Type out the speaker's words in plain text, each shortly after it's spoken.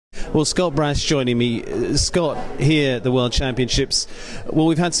Well, Scott Brash joining me. Scott, here at the World Championships, well,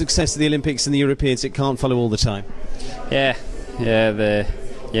 we've had success at the Olympics and the Europeans. It can't follow all the time. Yeah,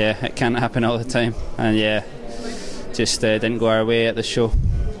 it can't happen all the time, and just didn't go our way at the show.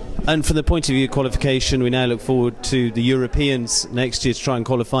 And from the point of view of qualification, we now look forward to the Europeans next year to try and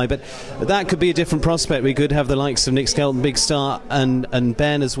qualify. But that could be a different prospect. We could have the likes of Nick Skelton, Big Star, and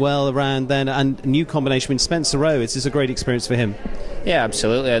Ben as well around then, and a new combination with Spencer Rowe. It's just a great experience for him. Yeah,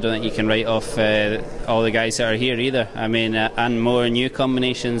 absolutely. I don't think you can write off all the guys that are here either. I mean, and more new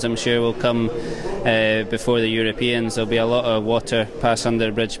combinations I'm sure will come before the Europeans. There'll be a lot of water passed under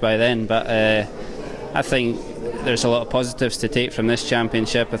the bridge by then, but I think there's a lot of positives to take from this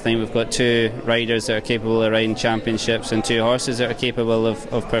championship. I think we've got two riders that are capable of riding championships and two horses that are capable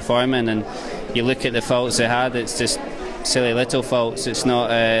of performing, and you look at the faults they had, it's just silly little faults. It's not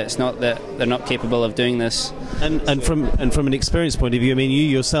that they're not capable of doing this. And from an experience point of view, I mean, you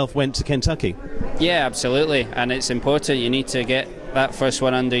yourself went to Kentucky. Yeah, absolutely, and it's important. You need to get that first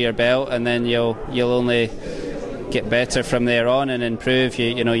one under your belt, and then you'll only get better from there on and improve.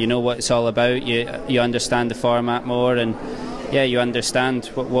 You know what it's all about. You understand the format more, and you understand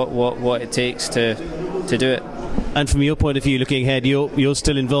what it takes to do it. And from your point of view, looking ahead, you're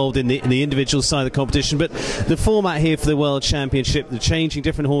still involved in the individual side of the competition, but the format here for the World Championship, the changing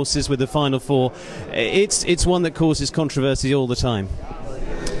different horses with the final four, it's one that causes controversy all the time.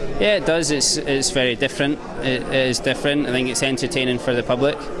 Yeah, it does. It's very different. It is different. I think it's entertaining for the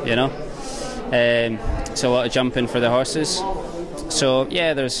public. It's a lot of jumping for the horses. So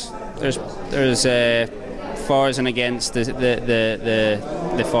yeah, there's fors and against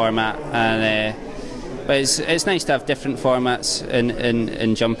the format, and but it's nice to have different formats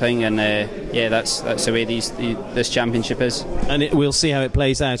in jumping, and that's the way this championship is. And we'll see how it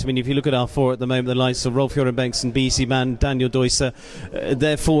plays out. I mean, if you look at our four at the moment, the likes of Rolf Joran Bengtsson, BC Man, Daniel Deusser,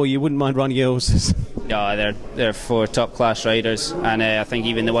 therefore you wouldn't mind running your horses. Yeah, they're four top class riders, and I think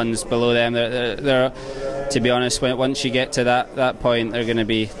even the ones below them, they're to be honest, once you get to that point, they're going to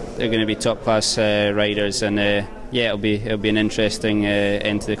be top class riders, and it'll be an interesting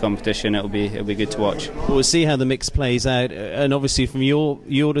end to the competition. It'll be good to watch. We'll see how the mix plays out, and obviously from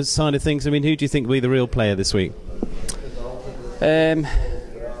your side of things, I mean, who do you think will be the real player this week? I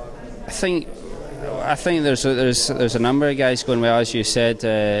think there's a number of guys going well, as you said.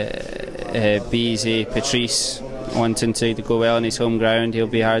 Beezy, Patrice wanting to go well on his home ground. He'll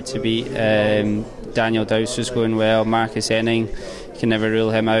be hard to beat. Daniel Deusser's going well. Marcus Henning, you can never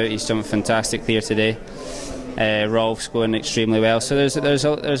rule him out. He's done fantastic here today. Rolf's going extremely well. So there's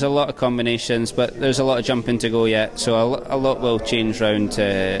a lot of combinations, but there's a lot of jumping to go yet. So a lot will change round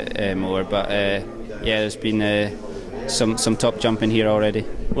more. But there's been some top jumping here already.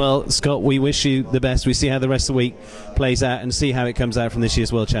 Well, Scott, we wish you the best. We see how the rest of the week plays out and see how it comes out from this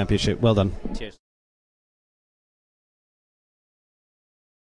year's World Championship. Well done. Cheers.